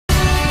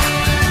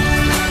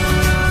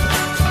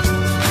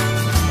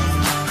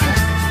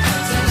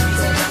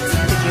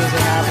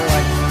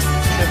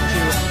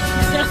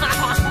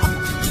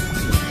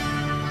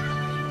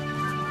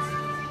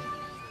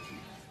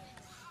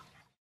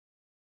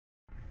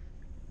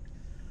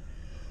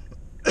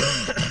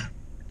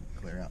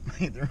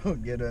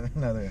throat get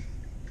another.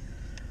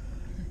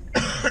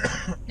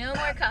 No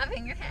more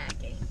coughing or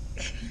hacking.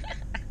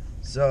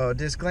 So,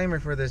 disclaimer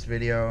for this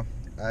video,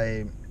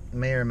 I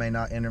may or may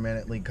not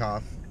intermittently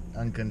cough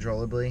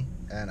uncontrollably,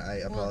 and I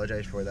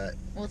apologize for that.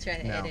 We'll try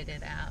to edit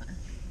it out.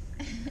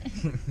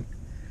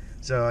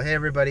 So, hey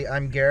everybody,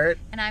 I'm Garrett.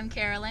 And I'm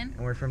Carolyn.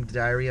 And we're from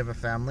Diary of a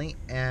Family,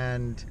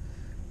 and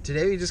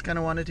today we just kind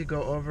of wanted to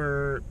go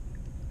over,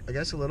 I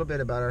guess, a little bit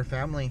about our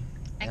family.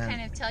 And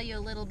kind of tell you a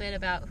little bit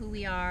about who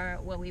we are,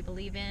 what we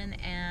believe in,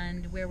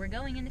 and where we're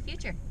going in the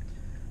future.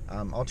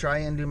 I'll try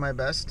and do my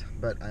best,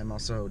 but I'm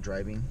also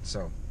driving,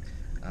 so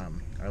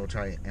I will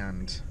try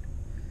and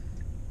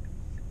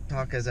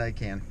talk as I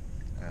can.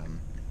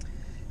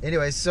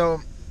 Anyway, so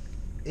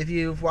if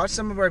you've watched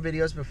some of our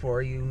videos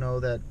before, you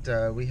know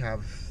that we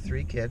have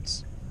 3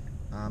 kids.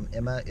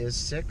 Emma is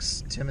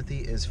 6, Timothy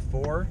is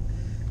 4,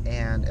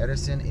 and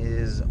Edison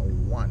is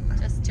 1.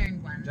 Just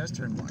turned 1. Just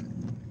turned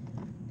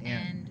 1.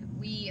 And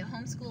we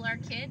homeschool our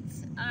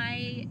kids.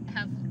 I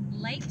have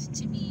liked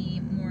to be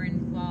more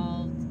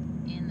involved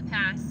in the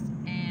past,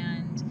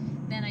 and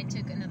then I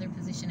took another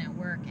position at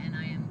work and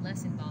I am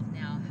less involved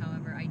now.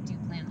 However, I do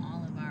plan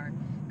all of our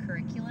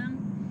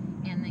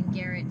curriculum, and then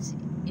Garrett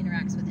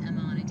interacts with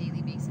Emma on a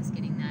daily basis,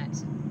 getting that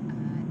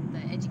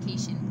the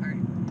education part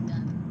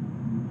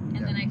done.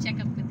 And then I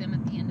check up with them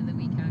at the end of the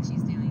week how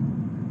she's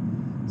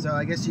doing. So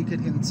I guess you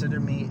could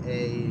consider me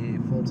a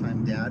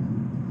full-time dad.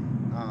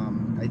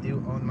 I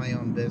do own my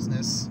own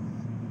business,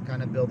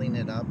 kind of building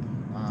it up.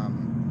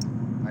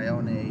 I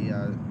own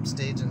a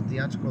stage and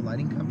theatrical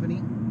lighting company,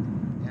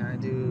 and I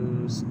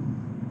do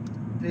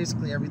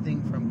basically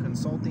everything from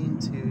consulting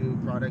to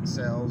product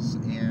sales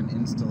and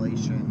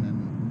installation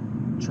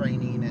and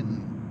training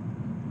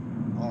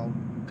and all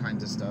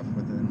kinds of stuff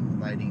within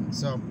lighting.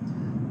 So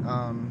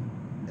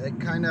it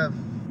kind of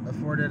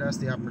afforded us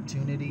the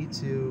opportunity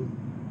to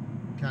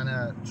kind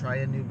of try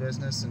a new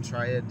business and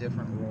try a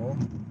different role.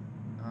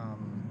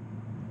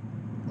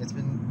 It's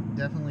been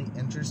definitely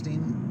interesting.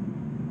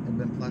 There have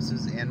been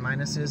pluses and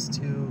minuses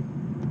to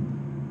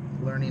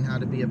learning how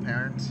to be a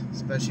parent,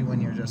 especially when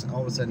you're just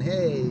all of a sudden,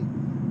 hey,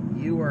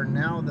 you are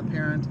now the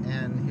parent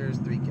and here's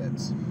 3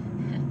 kids.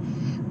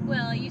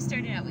 Well, you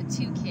started out with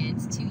 2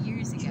 kids 2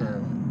 years ago.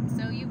 True.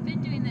 So you've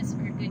been doing this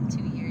for a good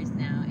 2 years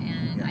now,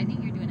 and I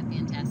think you're doing a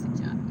fantastic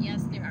job.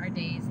 Yes, there are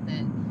days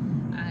that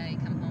I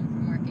come home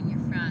from work and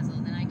you're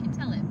frazzled, and I can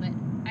tell it, but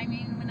I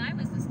mean, when I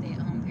was the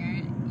stay-at-home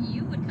parent,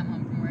 you would come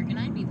home from work and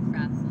I'd be the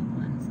frazzled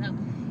one. So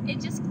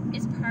it just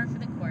is par for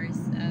the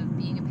course of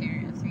being a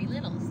parent of 3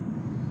 littles.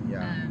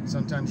 Yeah,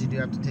 sometimes you do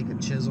have to take a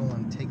chisel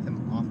and take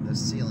them off the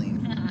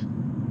ceiling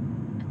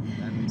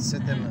and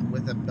sit them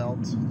with a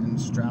belt and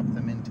strap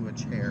them into a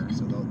chair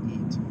so they'll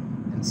eat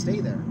and stay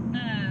there.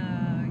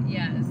 Oh,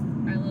 yes.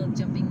 Our little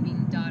jumping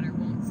bean daughter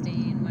won't stay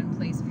in one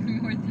place for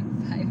more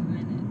than 5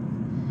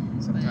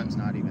 minutes. Sometimes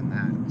not even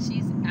that.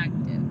 She's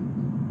active.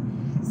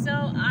 So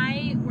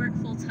I work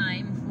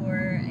full-time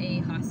for a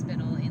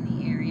hospital in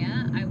the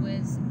area. I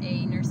was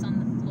a nurse on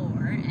the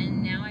floor,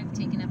 and now I've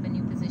taken up a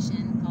new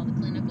position called a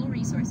clinical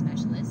resource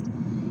specialist,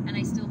 and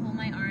I still hold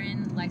my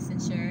RN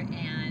licensure,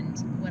 and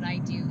what I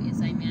do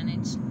is I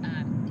manage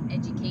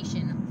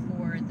education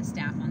for the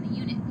staff on the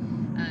unit,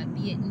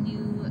 be it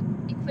new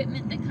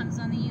equipment that comes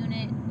on the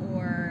unit,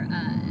 or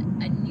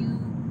a new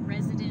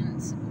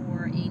resident,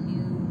 or a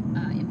new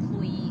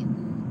employee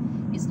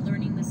who is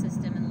learning the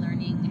system and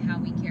learning how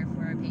we care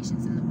for our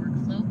patients in the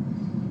workflow,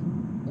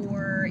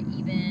 or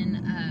even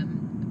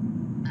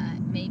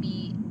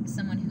maybe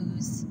someone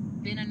who's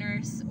been a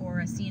nurse or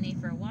a CNA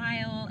for a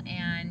while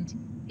and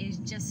is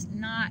just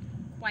not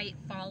quite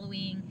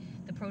following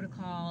the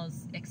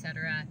protocols,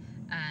 etc.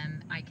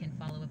 I can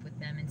follow up with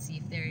them and see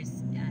if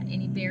there's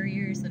any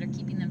barriers that are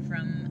keeping them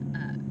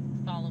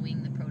from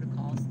following the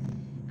protocols.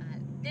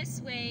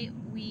 This way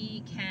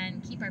we can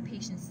keep our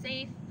patients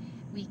safe,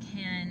 we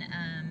can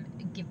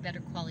give better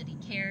quality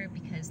care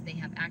because they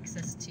have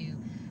access to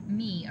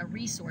me, a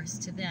resource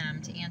to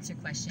them to answer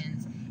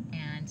questions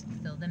and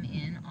fill them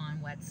in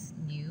on what's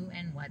new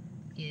and what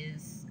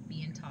is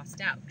being tossed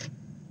out.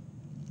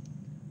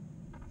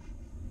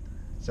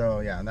 So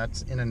yeah,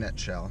 that's in a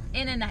nutshell.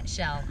 In a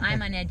nutshell,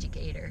 I'm an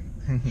educator.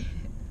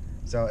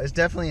 So it's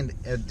definitely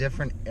a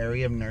different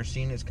area of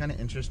nursing. It's kind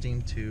of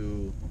interesting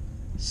to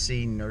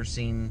see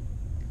nursing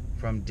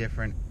from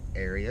different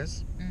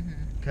areas.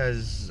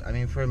 Because, I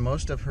mean, for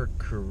most of her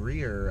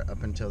career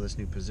up until this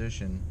new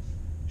position,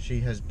 she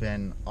has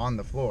been on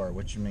the floor,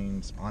 which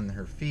means on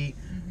her feet,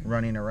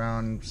 running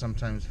around.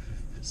 Sometimes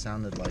it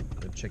sounded like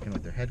a chicken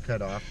with their head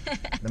cut off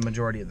the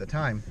majority of the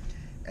time.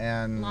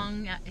 And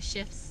long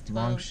shifts,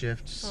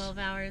 12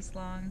 hours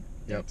long,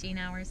 13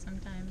 hours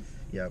sometimes.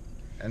 Yep.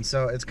 And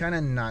so it's kind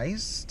of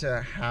nice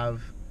to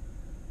have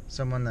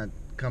someone that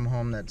come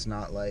home that's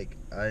not like,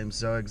 I'm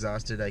so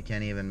exhausted I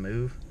can't even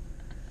move.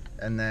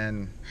 And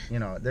then, you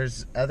know,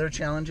 there's other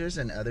challenges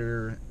and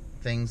other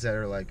things that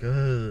are like,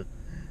 ugh,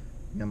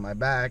 you know, my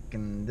back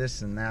and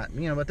this and that,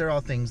 you know, but they're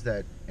all things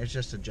that it's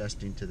just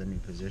adjusting to the new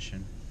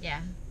position.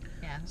 Yeah.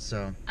 Yeah.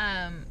 So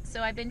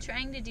So I've been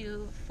trying to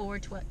do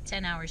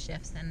 10-hour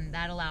shifts, and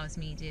that allows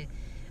me to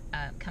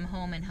come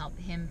home and help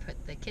him put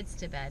the kids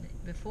to bed.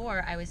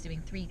 Before, I was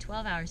doing 3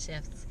 12-hour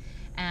shifts,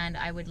 and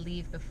I would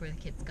leave before the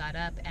kids got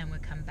up and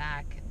would come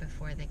back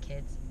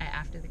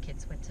after the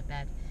kids went to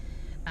bed.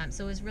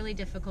 So it was really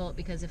difficult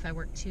because if I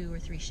worked 2 or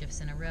 3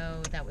 shifts in a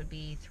row, that would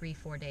be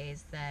 3-4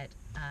 days that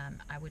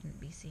I wouldn't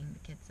be seeing the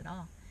kids at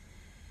all.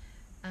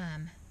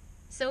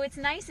 So it's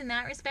nice in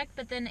that respect,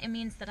 but then it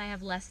means that I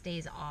have less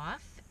days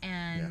off,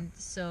 and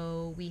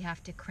so we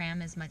have to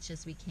cram as much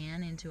as we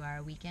can into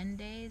our weekend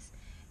days,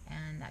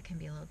 and that can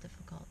be a little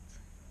difficult.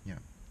 Yeah.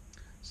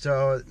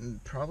 So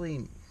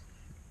probably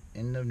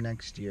end of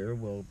next year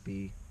we'll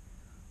be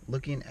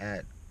looking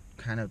at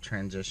kind of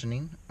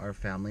transitioning our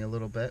family a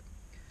little bit.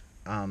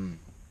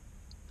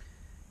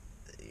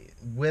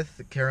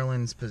 With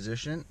Carolyn's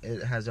position,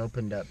 it has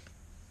opened up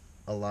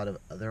a lot of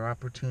other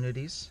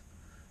opportunities,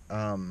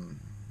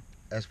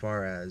 as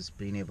far as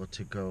being able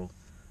to go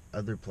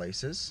other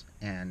places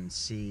and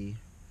see,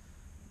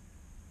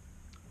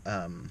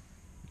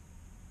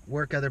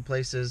 work other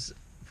places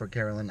for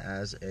Carolyn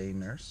as a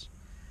nurse.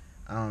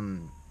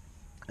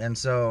 And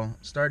so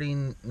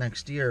starting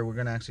next year, we're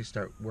going to actually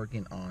start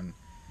working on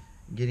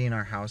getting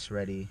our house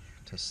ready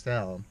to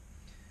sell,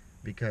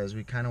 because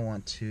we kind of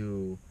want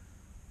to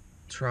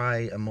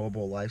try a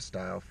mobile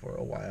lifestyle for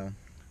a while.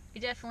 We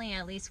definitely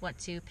at least want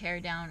to pare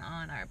down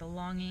on our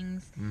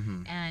belongings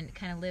and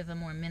kind of live a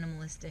more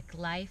minimalistic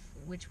life,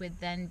 which would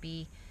then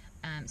be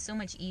so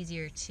much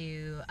easier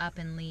to up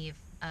and leave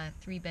a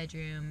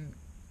 3-bedroom,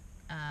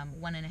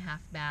 1.5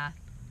 bath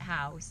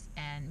house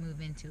and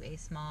move into a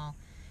small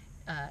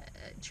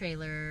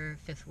trailer,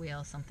 5th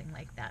wheel, something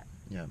like that.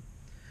 Yeah.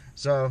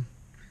 So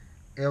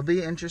it'll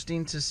be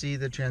interesting to see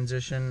the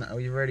transition.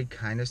 We've already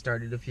kind of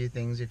started a few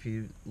things. If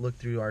you look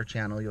through our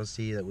channel, you'll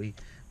see that we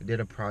did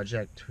a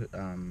project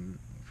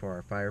for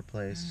our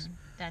fireplace.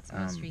 That's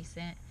most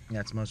recent.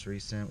 That's most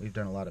recent. We've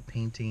done a lot of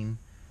painting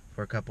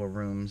for a couple of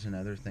rooms and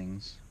other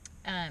things.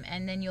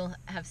 And then you'll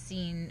have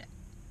seen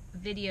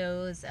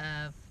videos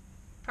of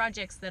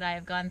projects that I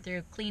have gone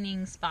through,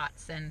 cleaning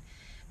spots and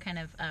kind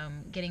of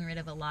getting rid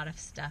of a lot of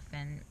stuff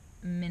and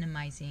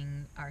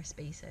minimizing our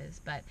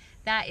spaces. But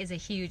that is a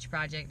huge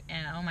project,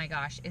 and oh my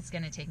gosh, it's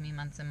going to take me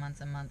months and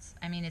months and months.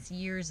 I mean, it's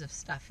years of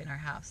stuff in our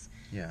house.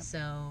 Yeah.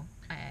 So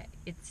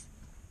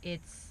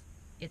it's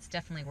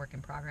definitely work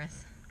in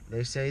progress.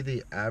 They say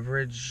the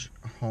average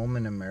home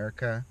in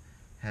America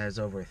has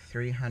over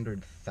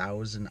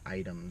 300,000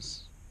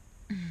 items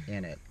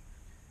in it.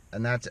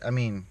 And that's, I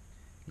mean,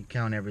 you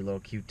count every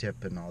little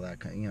Q-tip and all that,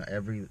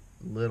 every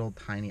little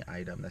tiny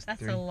item.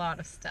 That's a lot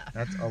of stuff.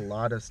 That's a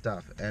lot of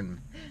stuff.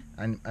 And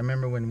I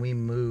remember when we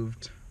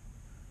moved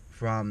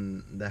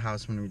from the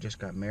house when we just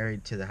got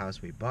married to the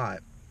house we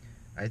bought,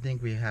 I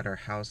think we had our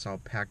house all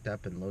packed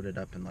up and loaded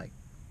up in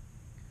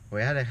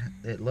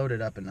it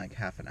loaded up in like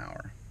half an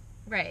hour.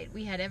 Right.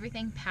 We had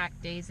everything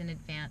packed days in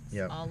advance,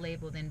 all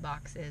labeled in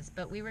boxes.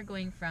 But we were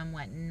going from,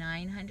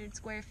 900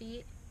 square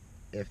feet?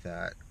 If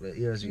that.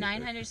 It was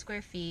 900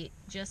 square feet,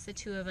 just the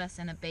two of us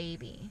and a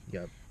baby.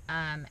 Yep.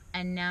 And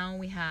now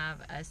we have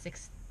a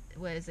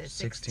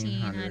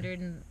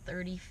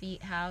 1,630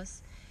 feet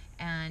house,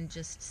 and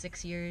just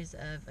 6 years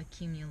of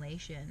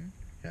accumulation.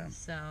 Yeah.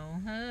 So.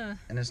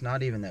 And it's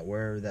not even that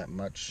we're that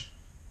much.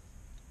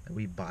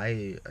 We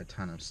buy a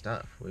ton of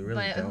stuff. We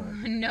really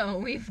don't. No,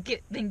 we've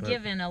been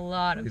given a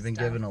lot of stuff. We've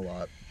been given a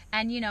lot.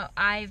 And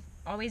I've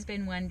always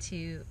been one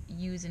to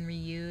use and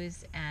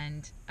reuse,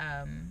 and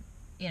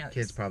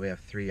kids probably have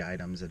 3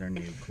 items that are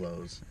new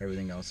clothes.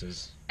 Everything else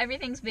is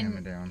everything's been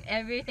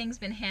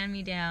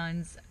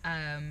hand-me-downs.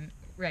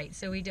 Right,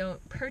 so we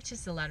don't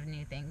purchase a lot of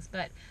new things,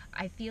 but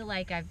I feel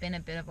like I've been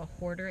a bit of a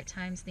hoarder at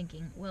times,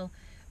 thinking, well,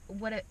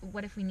 what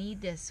if we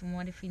need this and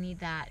what if we need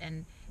that,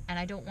 and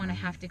I don't want to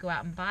have to go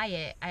out and buy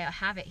it. I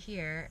have it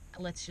here.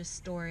 Let's just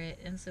store it.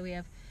 And so we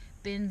have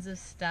bins of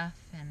stuff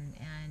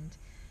and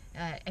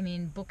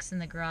books in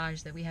the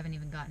garage that we haven't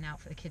even gotten out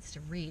for the kids to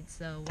read.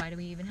 So why do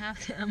we even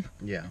have them?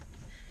 Yeah.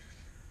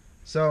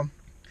 So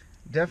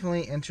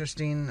definitely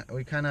interesting.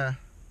 We kind of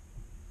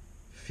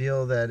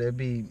feel that it'd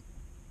be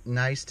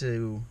nice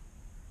to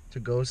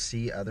go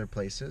see other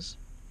places.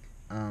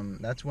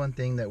 That's one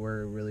thing that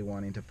we're really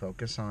wanting to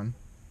focus on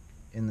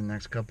in the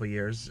next couple of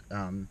years.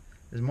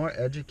 Is more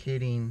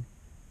educating,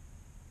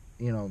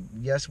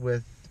 yes,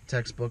 with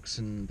textbooks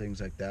and things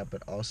like that,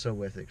 but also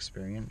with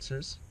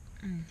experiences.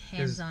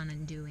 Hands-on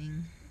and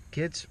doing.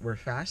 Kids were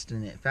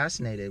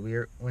fascinated.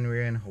 When we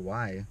were in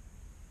Hawaii,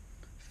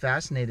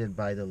 fascinated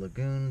by the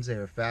lagoons. They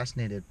were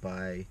fascinated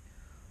by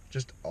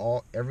just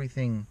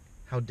everything,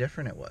 how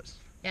different it was.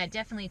 Yeah,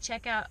 definitely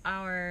check out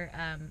our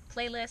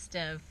playlist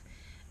of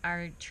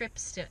our trip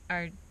to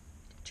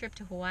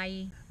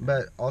Hawaii.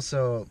 But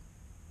also,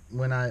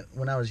 when I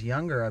was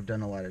younger, I've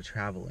done a lot of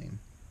traveling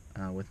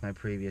with my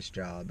previous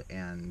job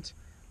and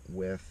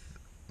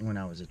when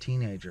I was a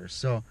teenager.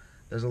 So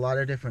there's a lot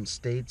of different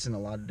states and a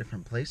lot of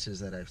different places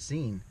that I've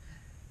seen,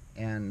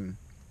 and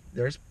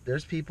there's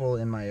people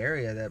in my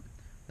area that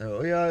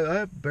Oh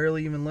yeah, I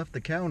barely even left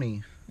the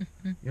county.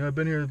 I've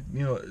been here,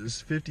 it's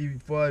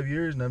 55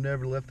 years and I've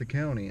never left the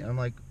county. I'm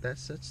like,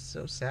 that's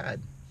so sad.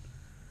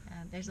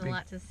 There's a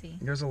lot to see.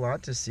 There's a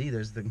lot to see.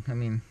 You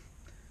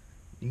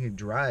could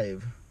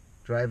drive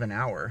an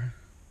hour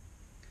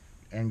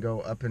and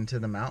go up into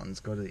the mountains,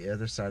 go to the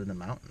other side of the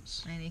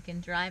mountains. And you can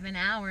drive an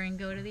hour and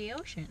go to the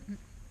ocean.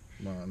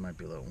 Well, it might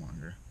be a little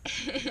longer.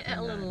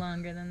 A little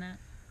longer than that.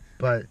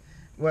 But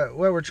what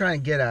we're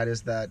trying to get at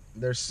is that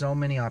there's so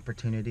many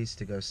opportunities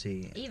to go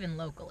see. Even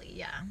locally,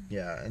 yeah.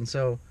 Yeah, and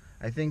so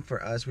I think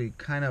for us, we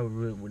kind of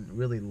would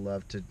really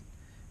love to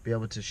be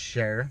able to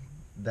share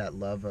that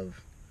love of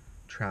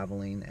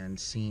traveling and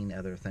seeing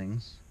other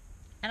things.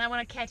 And I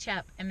want to catch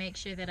up and make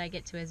sure that I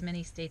get to as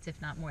many states, if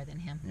not more than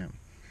him. Yeah.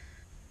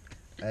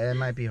 It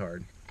might be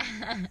hard.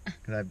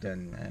 Because I've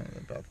done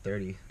about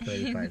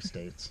 35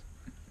 states.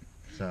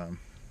 So,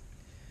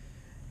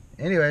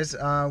 anyways,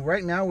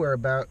 right now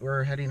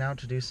we're heading out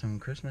to do some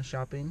Christmas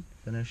shopping.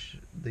 Finish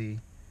the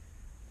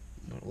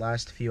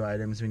last few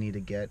items we need to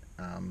get.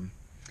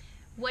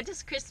 What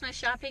does Christmas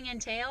shopping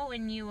entail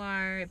when you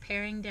are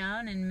paring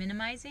down and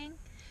minimizing?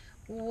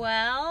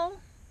 Well,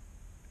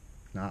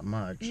 not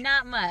much.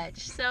 Not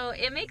much. So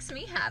it makes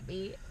me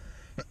happy.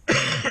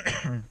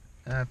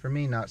 For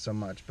me, not so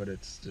much, but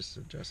it's just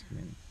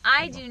adjustment.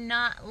 I do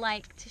not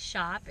like to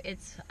shop.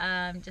 It's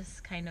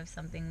just kind of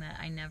something that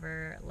I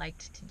never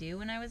liked to do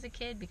when I was a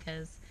kid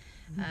because...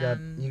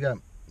 You got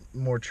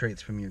more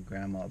traits from your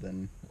grandma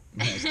than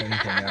most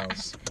anything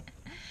else.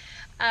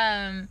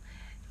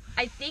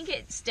 I think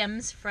it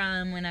stems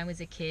from when I was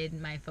a kid,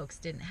 my folks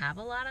didn't have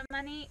a lot of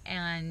money,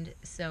 and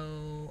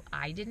so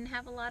I didn't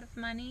have a lot of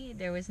money.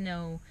 There was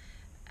no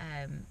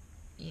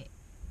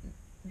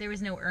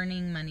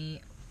earning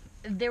money.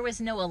 There was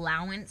no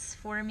allowance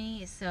for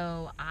me,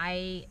 so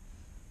I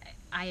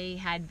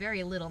had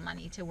very little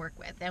money to work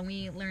with. And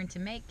we learned to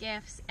make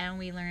gifts, and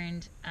we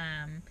learned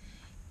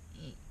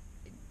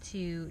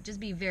to just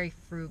be very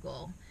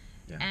frugal.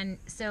 Yeah. And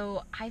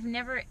so I've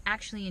never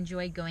actually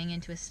enjoyed going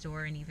into a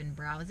store and even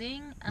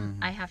browsing.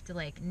 I have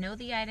to know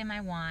the item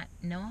I want,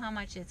 know how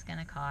much it's going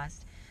to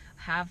cost,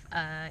 have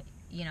a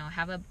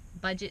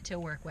budget to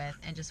work with,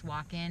 and just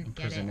walk in,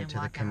 get it, and walk out. Present it to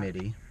the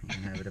committee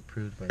and have it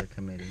approved by the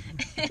committee.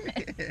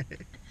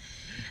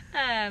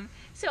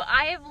 So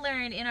I have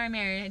learned in our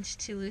marriage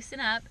to loosen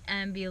up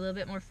and be a little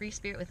bit more free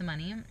spirit with the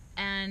money.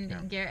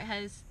 And Garrett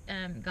has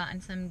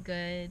gotten some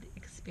good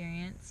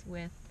experience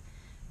with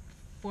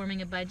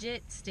forming a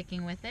budget,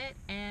 sticking with it,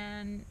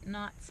 and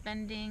not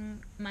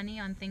spending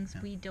money on things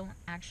we don't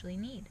actually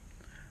need.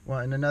 Well,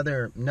 and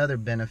another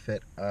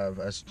benefit of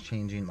us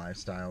changing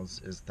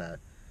lifestyles is that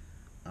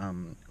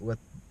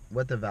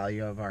what the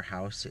value of our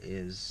house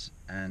is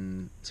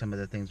and some of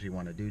the things we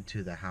want to do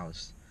to the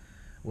house,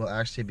 we'll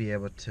actually be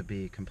able to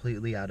be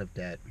completely out of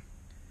debt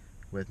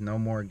with no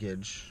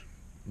mortgage,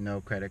 no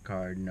credit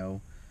card,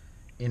 no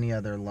any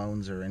other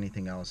loans or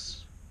anything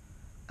else,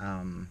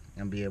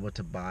 and be able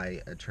to buy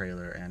a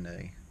trailer and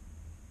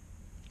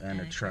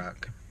a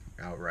truck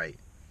outright.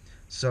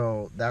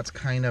 So that's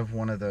kind of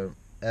one of the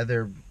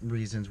other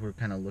reasons we're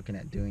kind of looking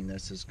at doing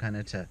this, is kind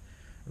of to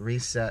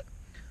reset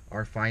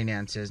our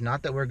finances.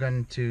 Not that we're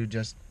going to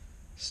just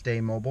stay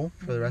mobile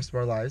for the rest of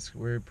our lives.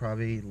 We're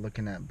probably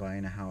looking at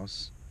buying a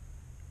house,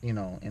 in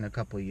a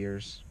couple of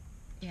years.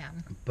 Yeah.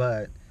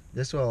 But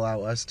this will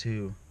allow us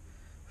to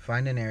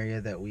find an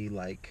area that we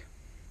like,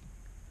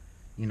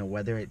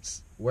 whether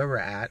it's where we're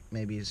at,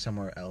 maybe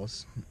somewhere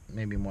else,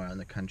 maybe more out in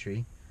the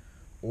country,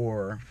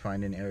 or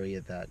find an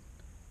area that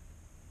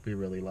we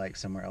really like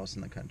somewhere else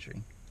in the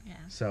country. Yeah.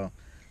 So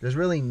there's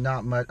really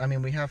not much. I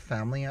mean, we have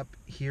family up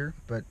here,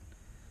 but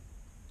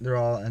they're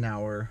all an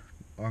hour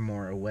or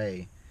more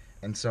away.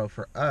 And so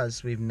for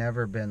us, we've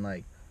never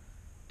been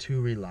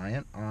too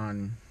reliant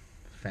on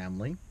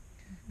family.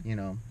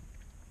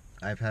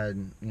 I've had,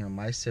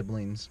 my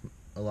siblings,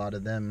 a lot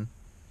of them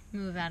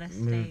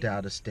moved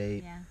out of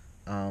state. Yeah.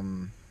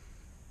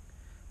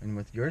 And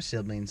with your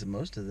siblings,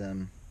 most of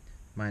them,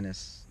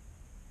 minus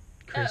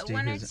Christy,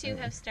 one or two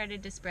have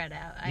started to spread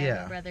out. I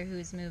have a brother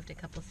who's moved a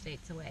couple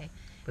states away.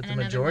 But the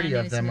majority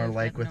of them are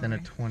within a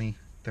 20-30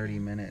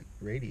 minute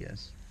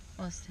radius.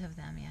 Most of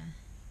them, yeah.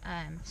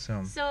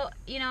 So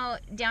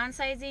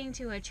downsizing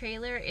to a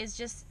trailer is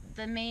just,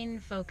 the main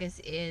focus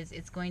is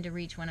it's going to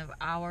reach one of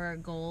our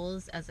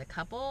goals as a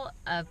couple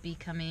of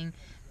becoming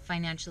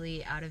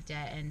financially out of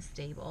debt and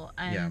stable.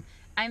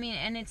 I mean,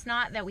 and it's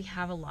not that we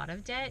have a lot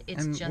of debt,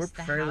 it's just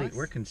the house.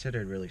 We're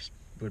considered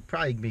would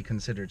probably be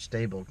considered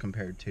stable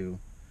compared to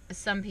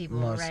some people,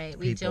 most right?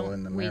 people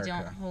in America. We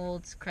don't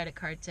hold credit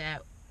card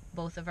debt.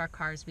 Both of our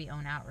cars we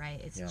own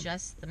outright. It's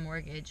just the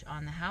mortgage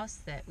on the house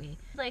that we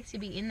like to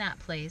be in that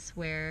place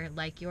where,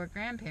 like your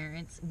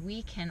grandparents,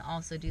 we can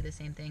also do the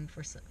same thing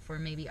for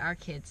maybe our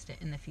kids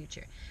in the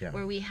future,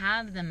 where we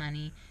have the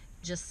money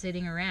just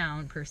sitting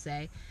around per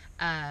se,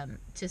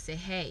 to say,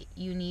 hey,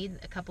 you need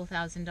a couple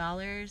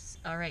 $1,000s.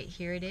 All right,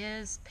 here it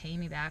is. Pay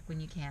me back when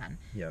you can.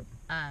 Yep.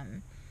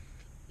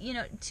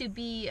 To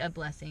be a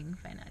blessing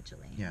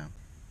financially. Yeah.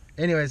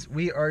 Anyways,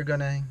 we are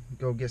gonna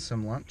go get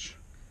some lunch,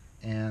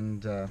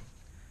 and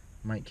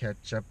might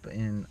catch up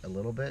in a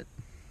little bit.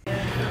 So, is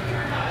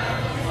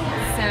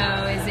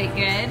it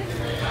good?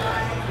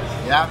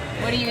 Yeah.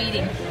 What are you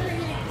eating?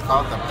 It's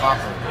called the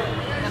Popper.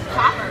 The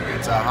Popper.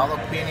 It's a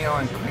jalapeno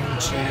and cream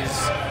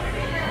cheese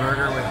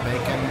burger with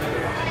bacon,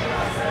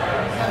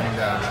 and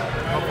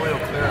hopefully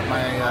it'll clear up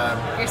my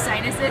Your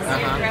sinuses, your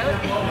Uh-huh. throat?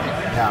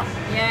 yeah.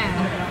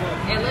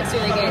 Yeah. It looks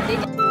really good.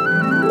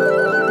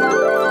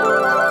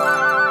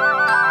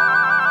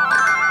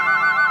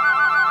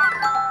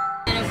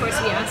 And of course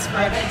we asked for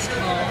our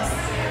vegetables.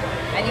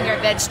 I think our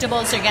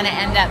vegetables are going to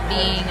end up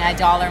being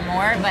 $1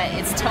 more, but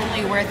it's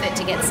totally worth it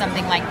to get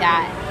something like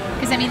that.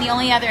 Because I mean, the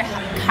only other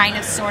kind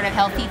of sort of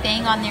healthy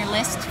thing on their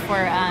list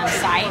for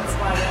sides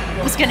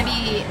was going to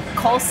be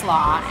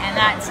coleslaw, and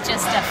that's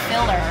just a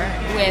filler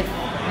with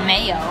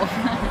mayo.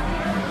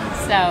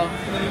 So,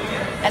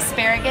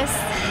 asparagus,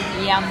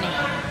 yummy.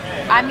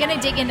 I'm going to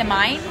dig into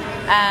mine.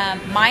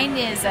 Mine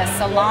is a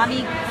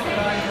salami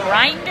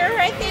grinder,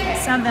 I think,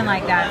 something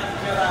like that.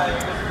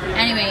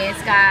 Anyway,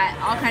 it's got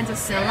all kinds of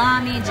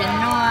salami,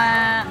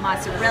 genoa,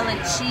 mozzarella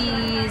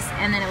cheese,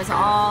 and then it was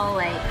all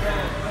like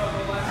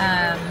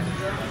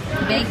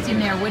baked in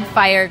their wood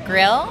fire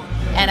grill.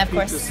 And of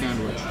course,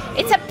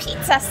 it's a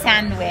pizza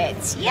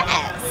sandwich,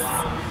 yes.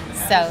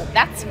 So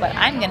that's what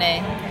I'm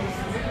gonna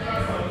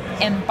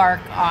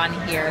embark on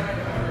here.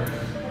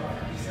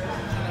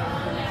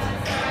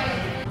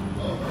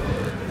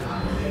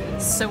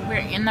 So we're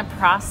in the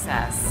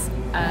process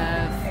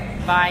of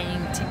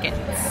buying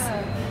tickets.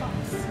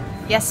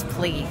 Yes,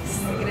 please.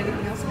 Get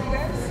anything else for you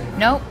guys?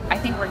 Nope, I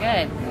think we're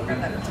good.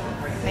 Okay.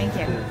 Thank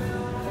you.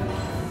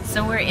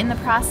 So we're in the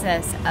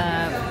process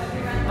of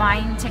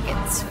buying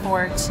tickets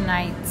for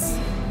tonight's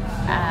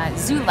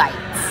Zoo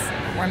Lights.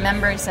 We're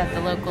members at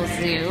the local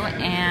zoo,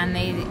 and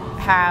they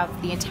have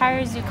the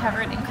entire zoo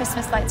covered in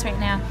Christmas lights right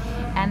now,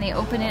 and they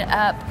open it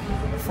up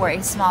for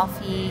a small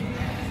fee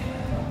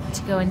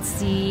to go and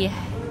see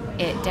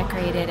it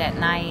decorated at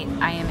night.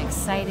 I am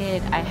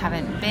excited. I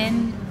haven't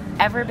been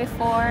ever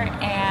before,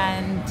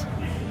 and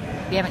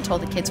we haven't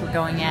told the kids we're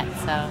going yet,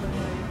 so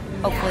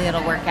hopefully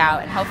it'll work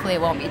out, and hopefully it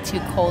won't be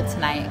too cold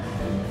tonight.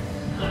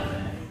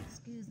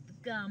 Excuse the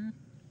gum.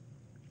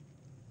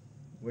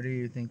 What do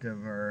you think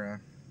of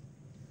our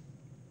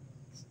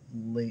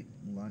late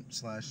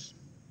lunch /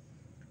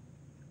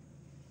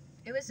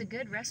 It was a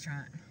good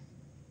restaurant.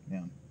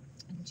 Yeah.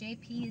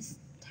 JP's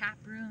Tap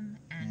Room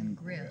and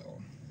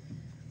Grill.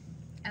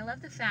 I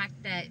love the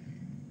fact that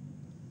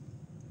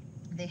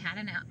they had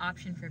an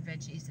option for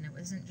veggies, and it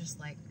wasn't just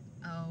like,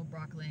 oh,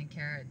 broccoli and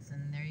carrots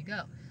and there you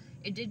go.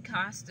 It did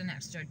cost an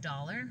extra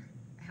 $1.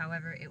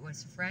 However, it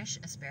was fresh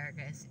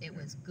asparagus, it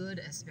was good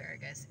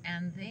asparagus,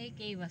 and they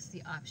gave us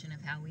the option of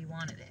how we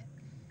wanted it.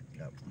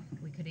 Yep.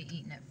 We could have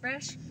eaten it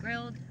fresh,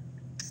 grilled,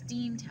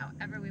 steamed,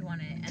 however we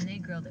wanted it, and they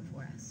grilled it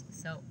for us.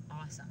 So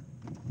awesome.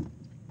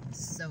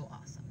 So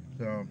awesome.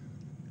 So,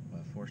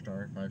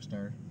 4-star,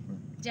 5-star?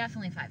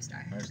 Definitely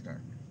 5-star. 5-star.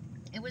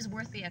 It was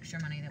worth the extra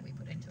money that we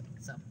put into it.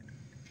 So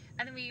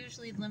I think we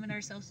usually limit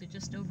ourselves to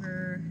just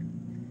over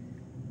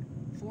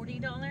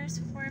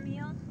 $40 for a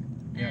meal.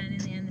 Yep. And in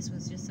the end, this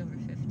was just over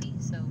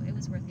 $50. So it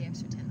was worth the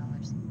extra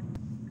 $10.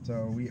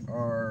 So we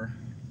are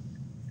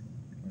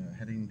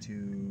heading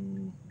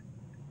to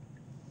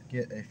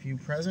get a few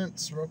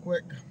presents real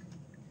quick,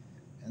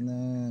 and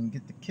then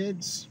get the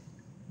kids,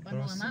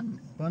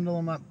 bundle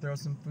them up, throw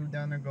some food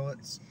down their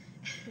gullets,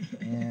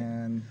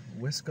 and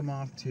whisk them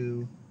off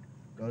to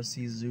go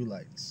see Zoo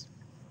Lights.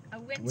 A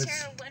winter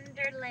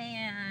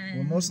wonderland.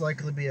 Will most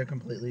likely be a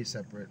completely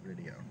separate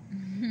video.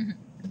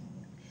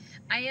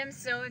 I am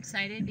so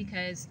excited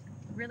because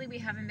really we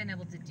haven't been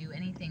able to do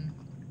anything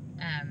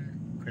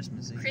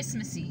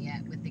Christmassy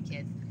yet with the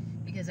kids,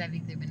 because I've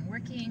either been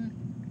working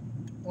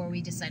or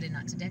we decided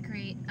not to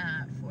decorate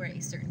for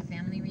a certain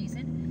family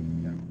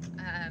reason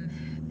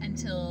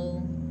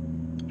until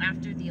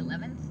after the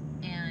 11th.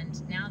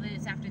 And now that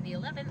it's after the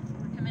 11th,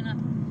 we're coming up,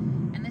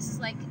 and this is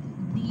like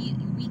the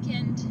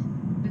weekend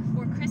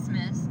before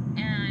Christmas,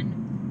 and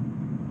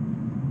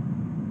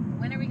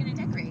when are we going to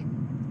decorate?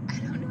 I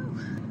don't know.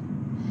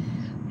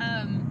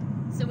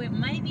 So it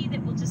might be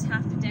that we'll just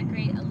have to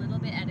decorate a little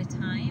bit at a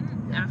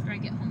time after I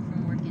get home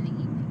from work in the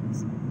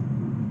evenings.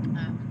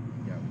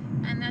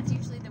 And that's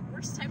usually the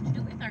worst time to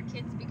do it with our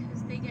kids,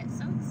 because they get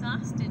so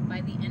exhausted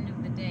by the end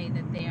of the day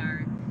that they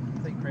are...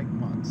 Play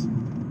crankpots.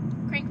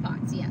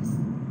 Crankpots, yes.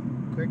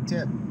 Quick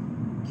tip.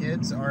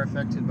 Kids are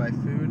affected by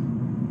food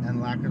and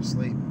lack of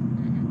sleep.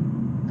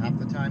 Half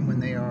the time when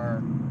they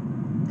are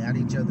at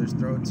each other's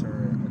throats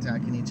or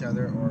attacking each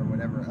other or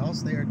whatever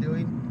else they are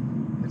doing,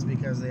 it's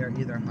because they are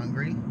either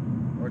hungry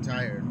or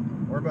tired,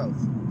 or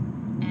both.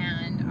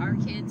 And our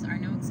kids are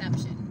no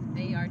exception.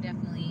 They are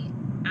definitely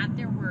at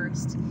their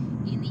worst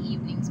in the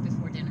evenings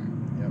before dinner.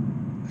 Yep.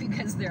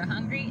 Because they're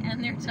hungry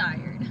and they're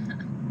tired.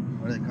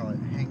 What do they call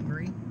it?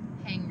 Hangry?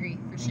 Hangry,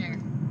 for sure.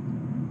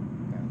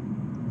 Yeah.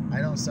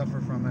 I don't suffer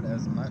from it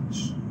as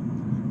much.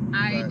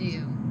 I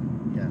do.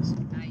 Yes.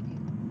 I do.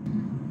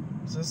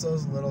 It's just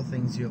those little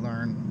things you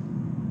learn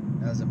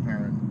as a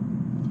parent.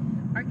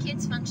 Our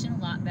kids function a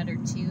lot better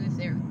too if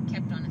they're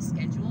kept on a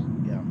schedule.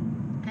 Yeah.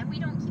 And we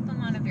don't keep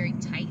them on a very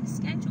tight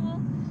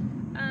schedule,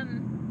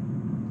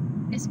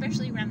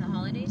 especially around the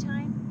holiday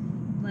time.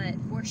 But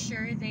for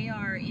sure, they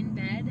are in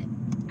bed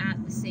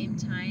at the same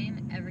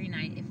time every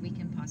night if we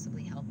can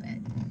possibly help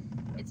it.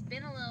 It's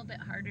been a little bit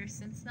harder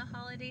since the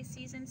holiday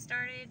season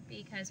started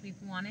because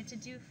we've wanted to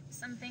do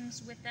some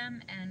things with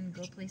them and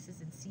go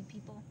places and see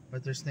people.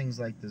 But there's things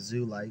like the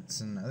zoo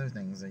lights and other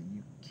things that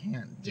you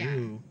can't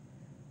do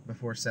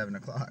before 7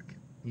 o'clock.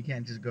 You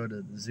can't just go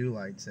to the zoo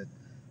lights at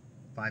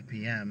 5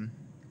 p.m.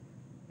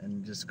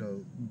 and just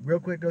go real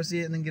quick, go see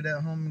it, and then get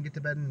at home and get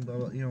to bed, and blah,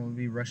 blah, we'll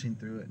be rushing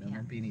through it, and it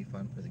won't be any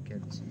fun for the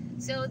kids.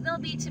 So they'll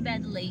be to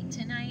bed late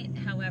tonight.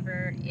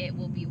 However, it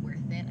will be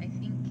worth it, I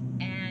think.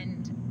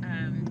 And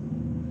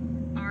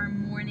our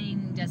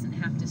morning doesn't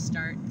have to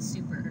start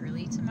super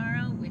early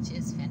tomorrow, which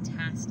is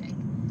fantastic.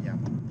 Yeah.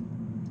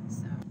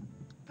 So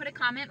put a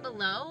comment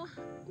below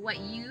what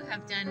you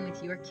have done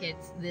with your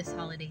kids this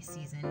holiday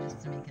season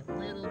just to make it a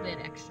little bit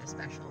extra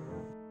special.